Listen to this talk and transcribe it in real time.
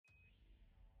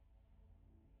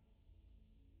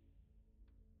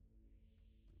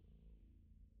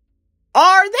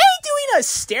Are they doing a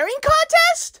staring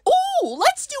contest? Ooh,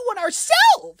 let's do one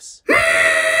ourselves!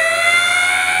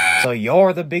 So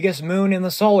you're the biggest moon in the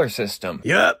solar system?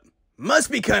 Yup. Must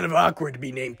be kind of awkward to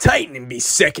be named Titan and be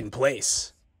second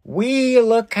place. We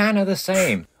look kind of the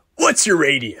same. What's your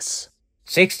radius?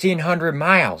 1,600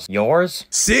 miles. Yours?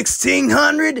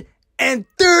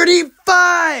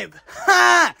 1,635!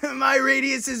 Ha! My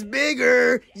radius is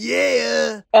bigger!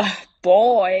 Yeah!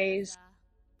 Boys.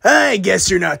 I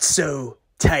guess you're not so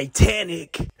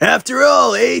titanic. After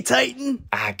all, eh, Titan?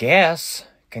 I guess.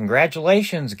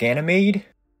 Congratulations, Ganymede.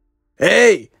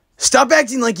 Hey, stop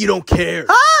acting like you don't care.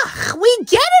 Ah, we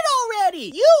get it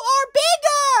already! You are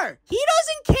bigger! He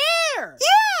doesn't care!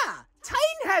 Yeah!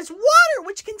 Titan has water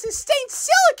which can sustain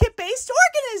silicate-based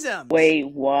organisms! Wait,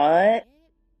 what?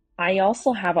 I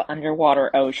also have an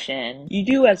underwater ocean. You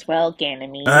do as well,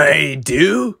 Ganymede. I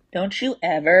do? Don't you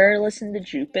ever listen to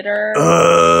Jupiter?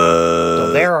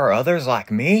 So there are others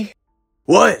like me?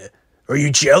 What? Are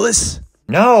you jealous?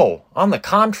 No, on the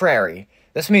contrary.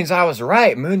 This means I was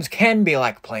right. Moons can be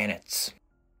like planets.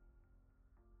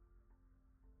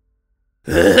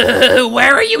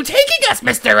 Where are you taking us,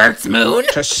 Mr. Earth's moon?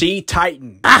 To see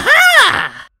Titan.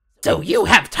 Aha! So you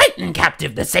have Titan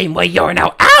captive the same way you're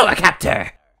now our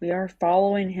captor. We are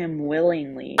following him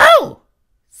willingly. Oh!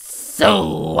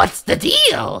 So what's the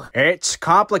deal? It's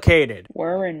complicated.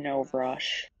 We're in no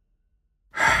rush.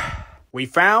 We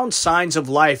found signs of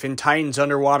life in Titan's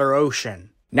underwater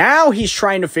ocean. Now he's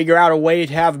trying to figure out a way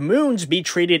to have moons be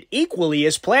treated equally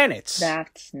as planets.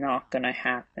 That's not gonna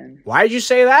happen. Why'd you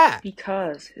say that?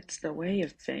 Because it's the way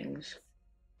of things.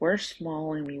 We're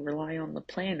small and we rely on the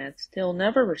planets. They'll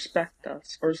never respect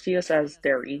us or see us as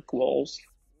their equals.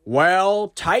 Well,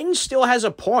 Titan still has a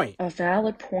point. A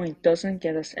valid point doesn't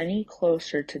get us any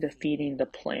closer to defeating the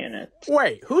planet.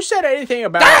 Wait, who said anything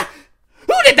about... Ah!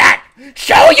 Who did that?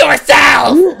 Show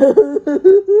yourself!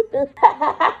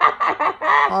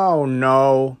 Oh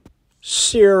no.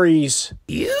 Ceres.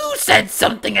 You said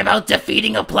something about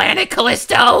defeating a planet,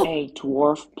 Callisto? A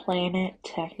dwarf planet,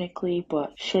 technically,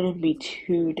 but shouldn't be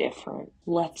too different.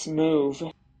 Let's move.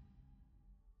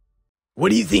 What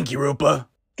do you think, Europa?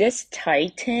 This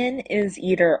Titan is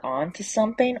either onto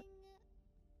something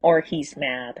or he's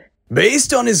mad.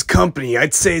 Based on his company,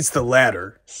 I'd say it's the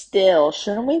latter. Still,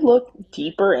 shouldn't we look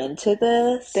deeper into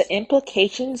this? The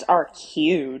implications are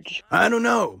huge. I don't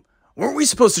know. Weren't we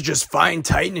supposed to just find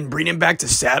Titan and bring him back to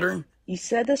Saturn? You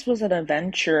said this was an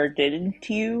adventure, didn't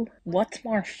you? What's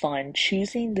more fun,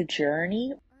 choosing the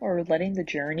journey or letting the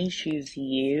journey choose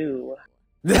you?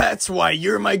 That's why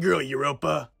you're my girl,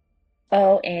 Europa.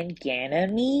 Oh, and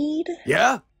Ganymede?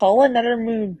 Yeah? Call another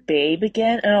moon babe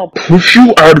again and I'll push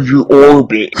you out of your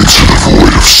orbit. It's the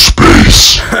void of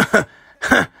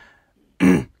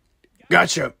space.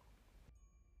 Gotcha.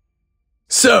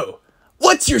 So,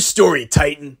 what's your story,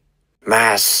 Titan?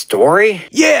 My story?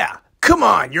 Yeah, come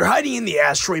on, you're hiding in the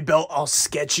asteroid belt all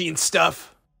sketchy and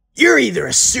stuff. You're either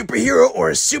a superhero or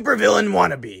a supervillain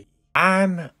wannabe.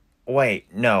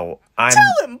 Wait, no,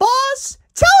 Tell him, boss!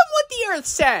 Tell him what the Earth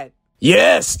said!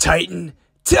 Yes, Titan.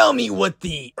 Tell me what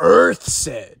the Earth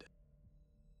said.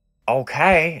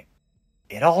 Okay.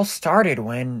 It all started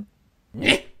when...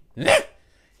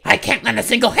 I can't land a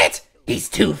single hit. He's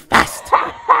too fast.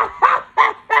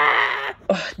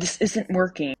 This isn't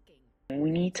working.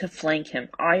 We need to flank him.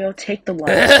 I'll take the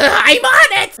left. I'm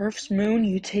on it! Earth's moon,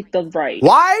 you take the right.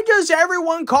 Why does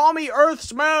everyone call me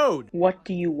Earth's moon? What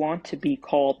do you want to be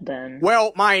called then?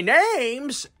 Well, my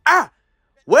name's...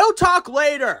 we'll talk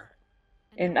later.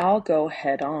 And I'll go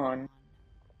head on.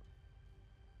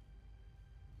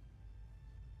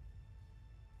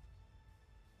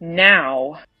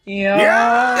 Now.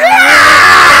 Yeah.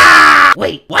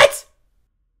 Wait, what?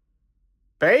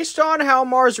 Based on how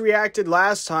Mars reacted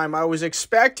last time, I was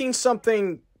expecting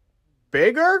something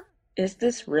bigger? Is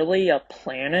this really a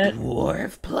planet?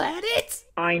 Dwarf planet?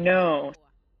 I know.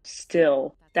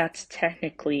 Still, that's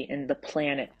technically in the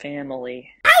planet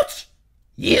family. Ouch!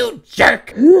 You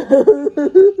jerk! You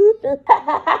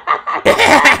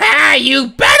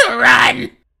better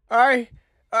run! I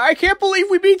can't believe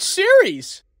we beat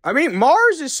Ceres. I mean,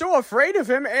 Mars is so afraid of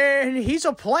him, and he's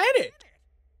a planet.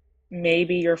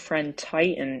 Maybe your friend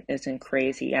Titan isn't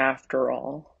crazy after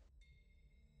all.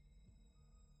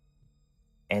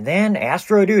 And then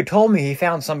Astro Dude told me he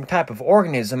found some type of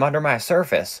organism under my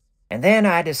surface. And then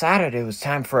I decided it was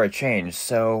time for a change,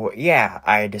 so yeah,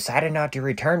 I decided not to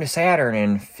return to Saturn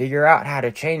and figure out how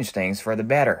to change things for the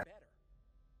better.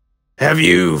 Have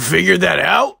you figured that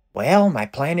out? Well, my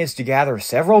plan is to gather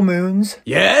several moons.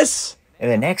 Yes?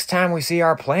 And the next time we see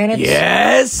our planets,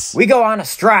 Yes? we go on a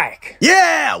strike.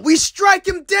 Yeah, we strike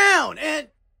him down and...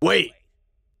 Wait.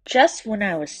 Just when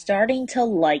I was starting to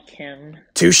like him.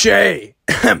 Touché.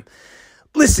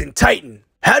 Listen, Titan,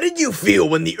 how did you feel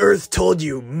when the Earth told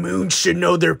you moons should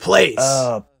know their place?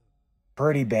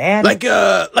 Pretty bad? Like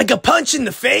a punch in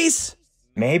the face?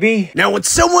 Maybe. Now, when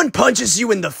someone punches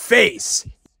you in the face,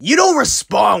 you don't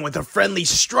respond with a friendly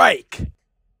strike.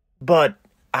 But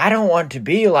I don't want to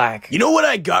be like... You know what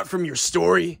I got from your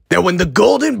story? That when the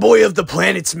golden boy of the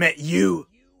planets met you,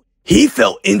 he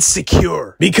felt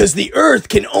insecure because the Earth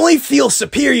can only feel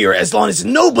superior as long as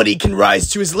nobody can rise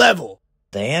to his level.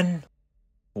 Then,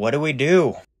 what do we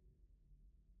do?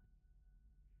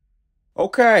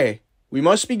 Okay, we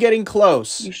must be getting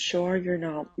close. You sure you're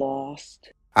not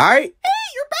lost? Hey,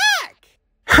 you're back!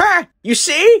 Ha! You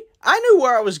see? I knew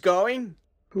where I was going.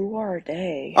 Who are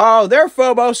they? Oh, they're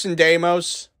Phobos and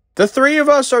Deimos. The three of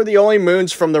us are the only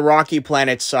moons from the rocky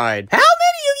planet side. How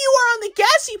many of you are on the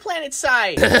gassy planet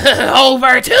side?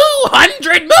 Over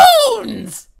 200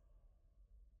 moons!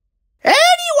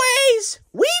 Anyways,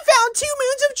 we found 2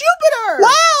 moons of Jupiter!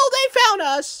 Wow, they found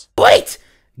us! Wait!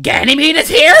 Ganymede is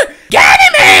here?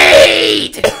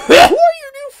 Ganymede! Who are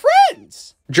your new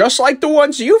friends? Just like the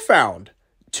ones you found.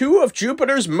 2 of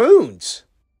Jupiter's moons.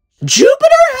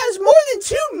 Jupiter has more than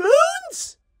 2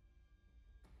 moons?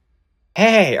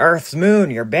 Hey, Earth's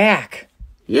moon, you're back.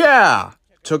 Yeah,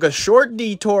 took a short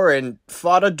detour and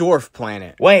fought a dwarf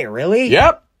planet. Wait, really?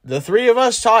 Yep, the 3 of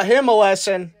us taught him a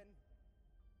lesson.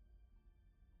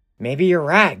 Maybe you're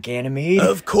right, Ganymede.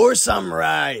 Of course I'm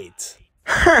right.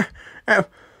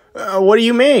 What do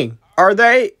you mean? Are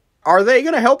they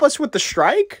gonna help us with the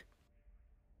strike?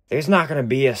 There's not gonna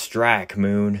be a strike,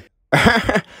 Moon.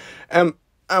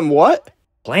 What?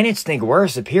 Planets think we're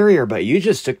superior, but you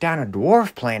just took down a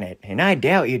dwarf planet, and I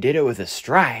doubt you did it with a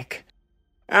strike.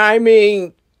 I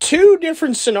mean, 2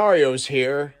 different scenarios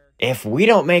here. If we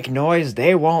don't make noise,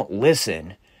 they won't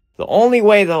listen. The only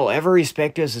way they'll ever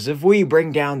respect us is if we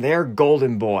bring down their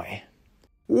golden boy.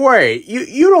 Wait,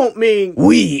 you don't mean...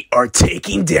 We are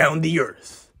taking down the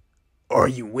Earth. Are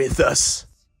you with us?